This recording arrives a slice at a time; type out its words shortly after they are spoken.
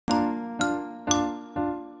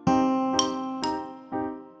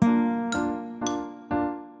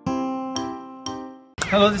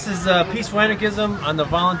Hello, this is Peaceful Anarchism on the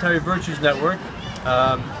Voluntary Virtues Network.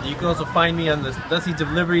 You can also find me on the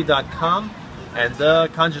theseedsofliberty.com and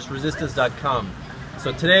theconsciousresistance.com.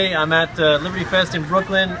 So today I'm at Liberty Fest in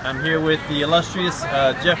Brooklyn. I'm here with the illustrious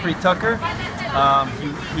Jeffrey Tucker.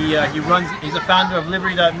 He's a founder of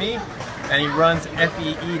Liberty.me and he runs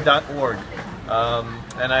FEE.org.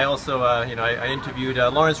 And I also, I interviewed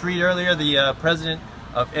Lawrence Reed earlier, the president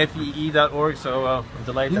of FEE.org, so I'm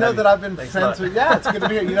delighted. You know that I've been friends with, yeah, it's good to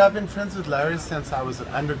be here. You know, I've been friends with Larry since I was an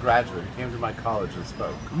undergraduate. He came to my college and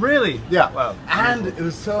spoke. Really? Yeah. Wow. And it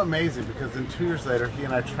was so amazing because then 2 years later, he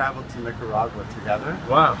and I traveled to Nicaragua together.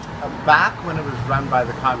 Wow. Back when it was run by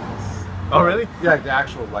the communists. Oh, really? Yeah, the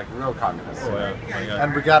actual, like, real communists. Oh, yeah. Oh, my God.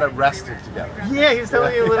 And we got arrested together. Yeah, he was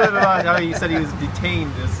telling me a little bit about how he said he was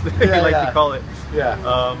detained, as he liked to call it. Yeah.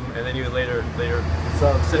 And then he was later.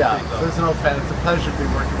 So yeah, so it's an old fan. It's a pleasure to be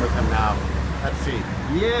working with him now at FEE.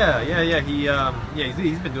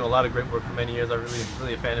 He's been doing a lot of great work for many years. I'm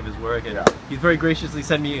really a fan of his work, and he's very graciously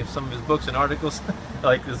sent me some of his books and articles,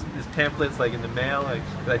 like his pamphlets, like in the mail.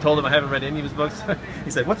 I told him I haven't read any of his books. He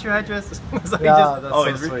said, "What's your address?" That's so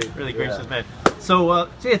he's sweet. Really gracious man. So,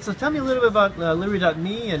 so tell me a little bit about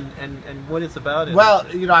Liberty.me and what it's about. Well,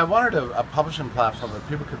 you know, I wanted a publishing platform where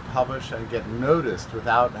people could publish and get noticed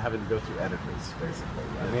without having to go through editors, basically.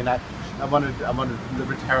 I mean, I wanted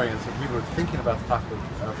libertarians and people who were thinking about the topic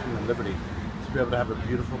of human liberty to be able to have a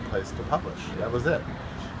beautiful place to publish. That was it.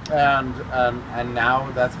 And now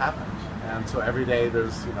that's happened. And so every day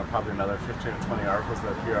there's, probably another 15 or 20 articles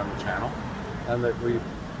that appear on the channel, and that we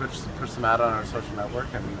push them out on our social network,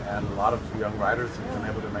 and a lot of young writers have been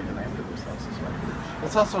able to make a name for themselves as well.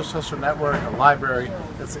 It's also a social network, a library.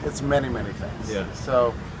 It's many things. Yeah.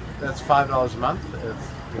 So that's $5 a month. It's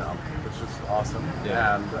which is awesome.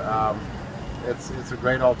 Yeah. And it's a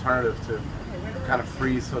great alternative to kind of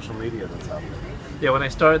free social media that's out there. Yeah, when I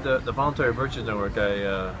started the Voluntary Virtues Network,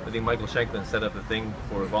 I think Michael Shanklin set up a thing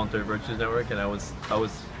for Voluntary Virtues Network, and I was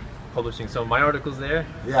publishing some of my articles there.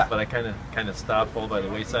 Yeah. But I kind of stopped, fall by the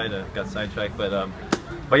wayside. I got sidetracked.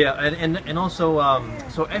 But yeah, and also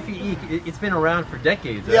so FEE, it's been around for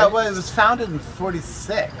decades. Right? Yeah, well, it was founded in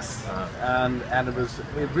 '46, and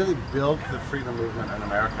it really built the freedom movement in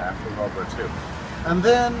America after World War II. And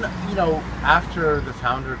then, after the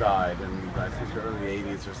founder died in, I think, the early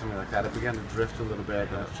 80s or something like that, it began to drift a little bit,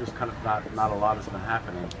 and it's just kind of not a lot has been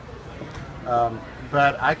happening.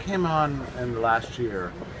 But I came on in the last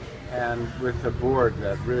year, and with a board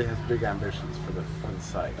that really has big ambitions for the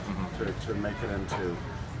site, to make it into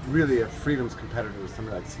really a freedoms competitor with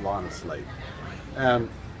something like Salon and Slate. And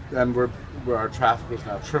where our traffic is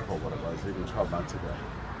now triple what it was even 12 months ago.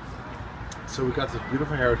 So we've got this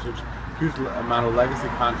beautiful heritage, huge amount of legacy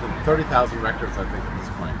content, 30,000 records I think at this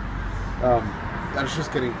point. And it's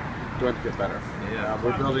just going to get better. Yeah.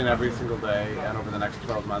 We're building every single day, and over the next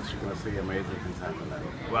 12 months you're going to see amazing things happen there.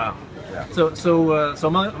 Wow. Yeah. So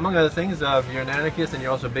among other things, you're an anarchist and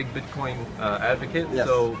you're also a big Bitcoin advocate. Yes.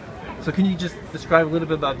 So can you just describe a little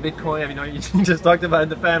bit about Bitcoin? I mean, you just talked about it in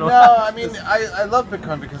the panel. No, I mean, I love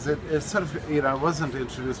Bitcoin because it's sort of, it wasn't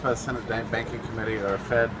introduced by a Senate Banking Committee or a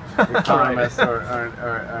Fed economist or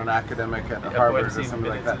an academic at Harvard or something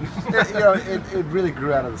like that. It really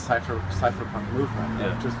grew out of the cypherpunk movement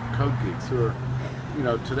of just code geeks who are,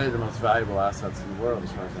 today the most valuable assets in the world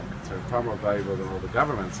as far as I'm concerned, far more valuable than all the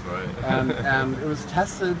governments. Right. And it was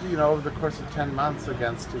tested, over the course of 10 months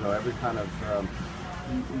against, every kind of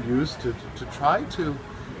use to try to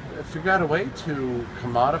figure out a way to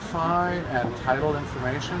commodify and title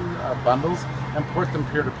information bundles and port them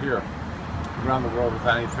peer-to-peer around the world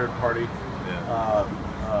without any third-party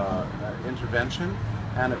intervention.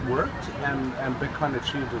 And it worked, and Bitcoin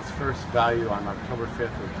achieved its first value on October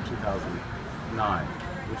 5th of 2009,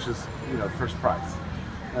 which is, first price.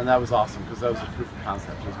 And that was awesome because that was a proof of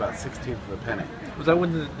concept. It was about 16th of a penny. Was that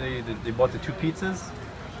when they bought the 2 pizzas?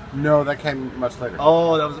 No, that came much later.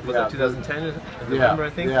 Oh, that was that 2010 in November, I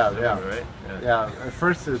think? November, right? Yeah. At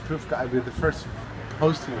first, the first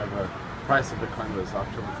posting of the price of Bitcoin was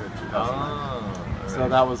October 5th, 2009. Oh, so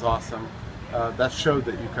that was awesome. That showed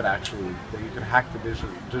that you could hack the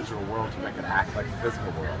digital world to make it act like the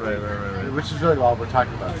physical world. Right. Which is really all we're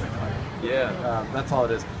talking about. Yeah. That's all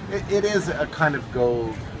it is. It is a kind of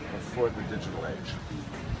gold for the digital age.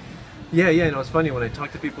 Yeah, yeah, it's funny when I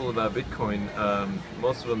talk to people about Bitcoin,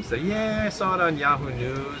 most of them say, yeah, I saw it on Yahoo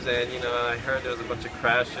News, and I heard there was a bunch of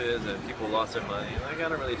crashes and people lost their money. Like, I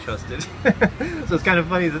don't really trust it. So it's kind of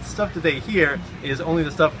funny that the stuff that they hear is only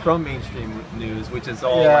the stuff from mainstream news, which is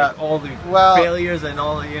all like all the failures and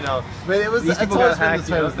all the But it's always been this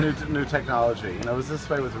way with new technology. It was this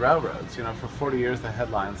way with railroads. For 40 years the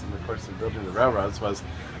headlines in the course of building the railroads was,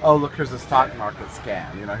 oh, look, here's a stock market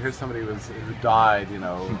scam. Here's somebody who died.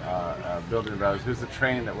 Building roads. Here's a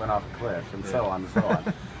train that went off a cliff, and so on and so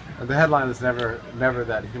on. And the headline is never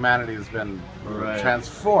that humanity has been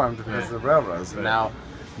transformed because of the railroads, and now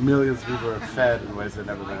millions of people are fed in ways they've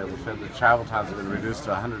never been able to fed. The travel times have been reduced to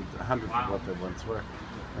 100 of what they once were,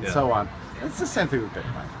 and so on. It's the same thing with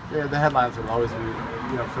Bitcoin. The headlines will always be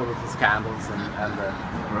filled with the scandals and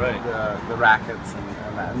the rackets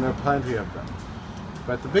and there are plenty of them.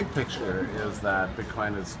 But the big picture is that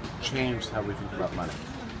Bitcoin has changed how we think about money.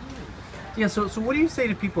 Yeah, so what do you say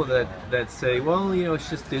to people that say, well, it's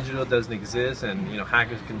just digital, it doesn't exist, and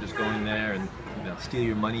hackers can just go in there and steal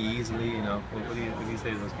your money easily? What do you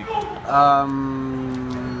say to those people?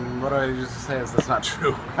 What I used to say is that's not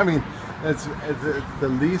true. I mean, it's the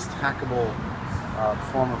least hackable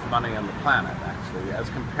form of money on the planet, actually, as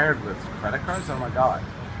compared with credit cards. Oh my God,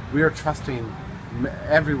 we are trusting.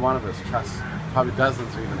 Every one of us trusts probably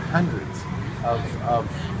dozens or even hundreds of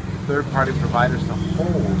third-party providers to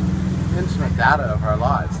hold intimate data of our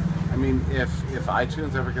lives. I mean, if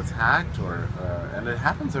iTunes ever gets hacked, and it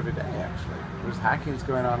happens every day actually, there's hackings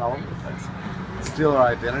going on all over the place. Steal our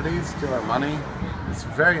identities, steal our money. It's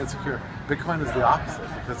very insecure. Bitcoin is the opposite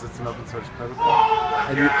because it's an open source protocol,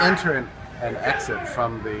 and you enter and exit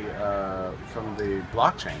from the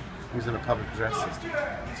blockchain using a public address system.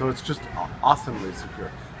 So it's just awesomely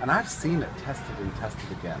secure. And I've seen it tested and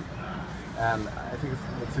tested again. And I think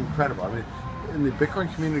it's incredible. I mean, in the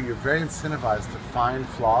Bitcoin community, you're very incentivized to find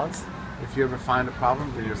flaws. If you ever find a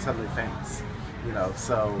problem, then you're suddenly famous.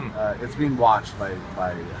 So it's being watched by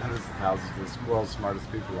hundreds of thousands of the world's smartest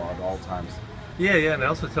people at all times. Yeah, and I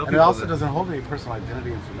also tell people. And it also doesn't hold any personal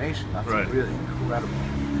identity information. That's really incredible.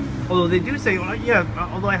 Although they do say,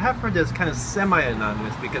 although I have heard that's kind of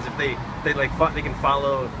semi-anonymous, because if they can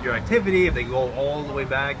follow your activity, if they go all the way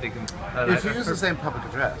back, they can. If you use the same public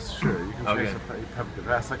address, sure, you can trace a public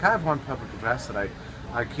address. Like I have one public address that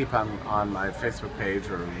I keep on my Facebook page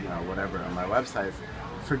or whatever on my website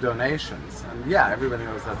for donations, and everybody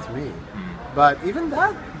knows that's me. But even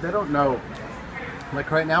that, they don't know. Like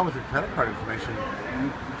right now with your credit card information,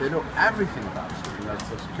 they know everything about you.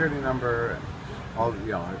 Social security number. And all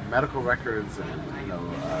medical records and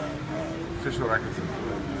official records of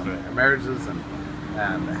marriages and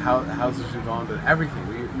houses you've owned and everything.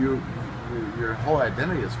 Your whole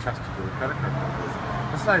identity is trusted to the credit card companies.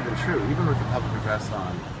 That's not even true, even with the public address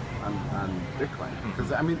on Bitcoin.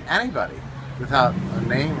 Because I mean, anybody without a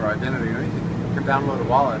name or identity or anything can download a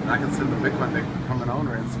wallet, and I can send them Bitcoin. They can become an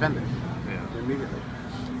owner and spend it immediately.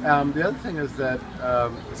 The other thing is that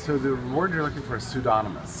so the reward you're looking for is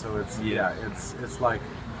pseudonymous. So it's like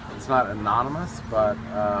it's not anonymous, but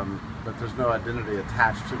there's no identity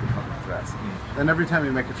attached to the public address. Then every time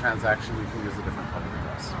you make a transaction, you can use a different public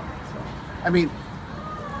address. So I mean,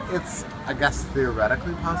 it's I guess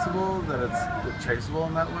theoretically possible that it's traceable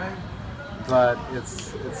in that way, but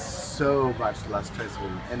it's so much less traceable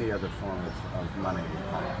than any other form of money.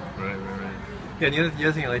 Right. Yeah, the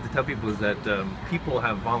other thing I like to tell people is that people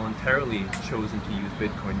have voluntarily chosen to use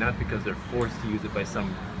Bitcoin, not because they're forced to use it by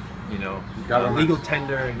some, legal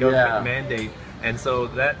tender and government mandate. And so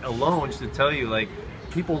that alone should tell you, like,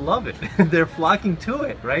 people love it. They're flocking to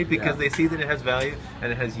it, right? Because they see that it has value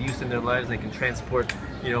and it has use in their lives. They can transport,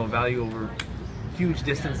 value over huge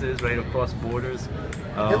distances, right, across borders.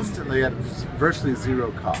 Instantly at virtually zero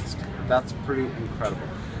cost. That's pretty incredible.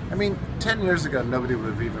 I mean, 10 years ago, nobody would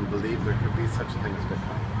have even believed there could be such a thing as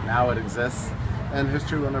Bitcoin. Now it exists, and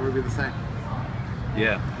history will never be the same.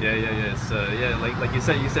 Yeah. It's, like you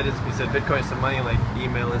said Bitcoin is some money, like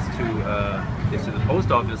email is to the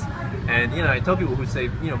post office, and I tell people who say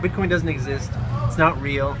Bitcoin doesn't exist, it's not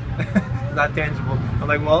real, not tangible. I'm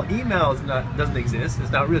like, well, email doesn't exist,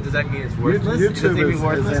 it's not real. Does that mean it's worthless? YouTube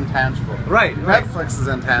is intangible. Right. Netflix is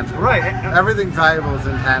intangible. Right. Everything valuable is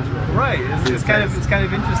intangible. Right. It's kind of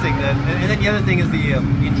interesting that, and then the other thing is the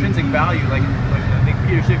intrinsic value. Like I think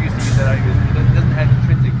Peter Schiff used to use that argument. It doesn't have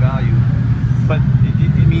intrinsic value, but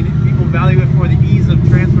people value it for the ease of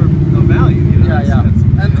transfer of value.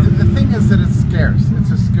 And the thing is that it's scarce.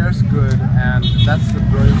 It's a scarce good, and that's the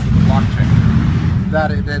brilliance of the blockchain.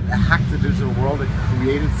 That it hacked the digital world. It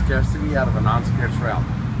created scarcity out of a non-scarce realm.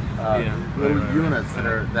 little units that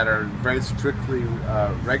are very strictly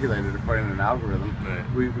regulated according to an algorithm.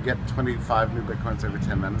 Right. We get 25 new bitcoins every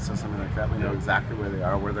 10 minutes or something like that. We know exactly where they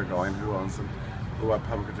are, where they're going, who owns them, what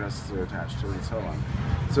public addresses they're attached to, and so on.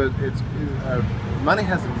 So money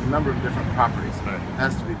has a number of different properties. Right. It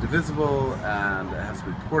has to be divisible, and it has to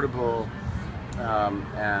be portable,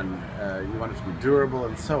 and you want it to be durable,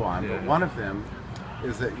 and so on. But one of them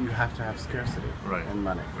is that you have to have scarcity in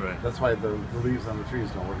money. Right. That's why the leaves on the trees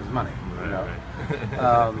don't work as money. Right, you know?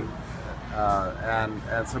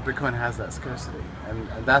 Right. And so Bitcoin has that scarcity, and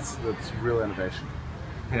that's real innovation.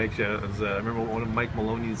 Actually, I remember one of Mike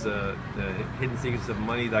Maloney's the Hidden Secrets of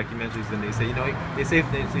Money documentaries, and they say, you know, they say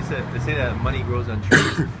that money grows on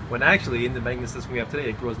trees, when actually in the banking system we have today,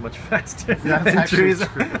 it grows much faster than trees.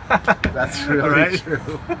 True. That's really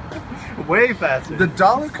true. Way faster. The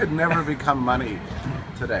dollar could never become money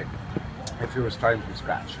today if you were starting from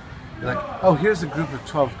scratch. You're like, oh, here's a group of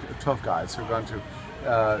 12 guys who are going to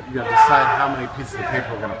decide how many pieces of paper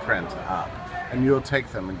we're going to print up, and you'll take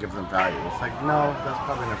them and give them value. It's like, no, that's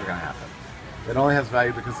probably never going to happen. It only has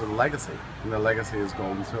value because of the legacy, and the legacy is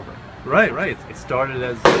gold and silver. Right, right. It started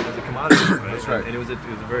as a commodity, right? That's right. And it was a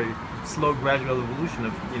very slow, gradual evolution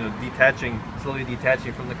of slowly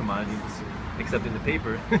detaching from the commodity, just accepting the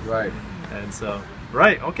paper. Right. And so,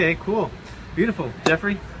 okay, cool. Beautiful.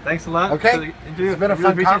 Jeffrey, thanks a lot. Okay. It's been a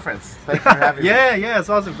fun conference. Thanks for having me. Yeah, it's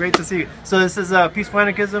awesome. Great to see you. So this is Peaceful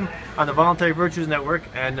Anarchism on the Voluntary Virtues Network,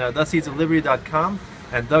 and theseedsofliberty.com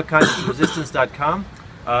and theconsciousresistance.com.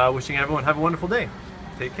 Wishing everyone have a wonderful day.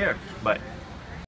 Take care. Bye.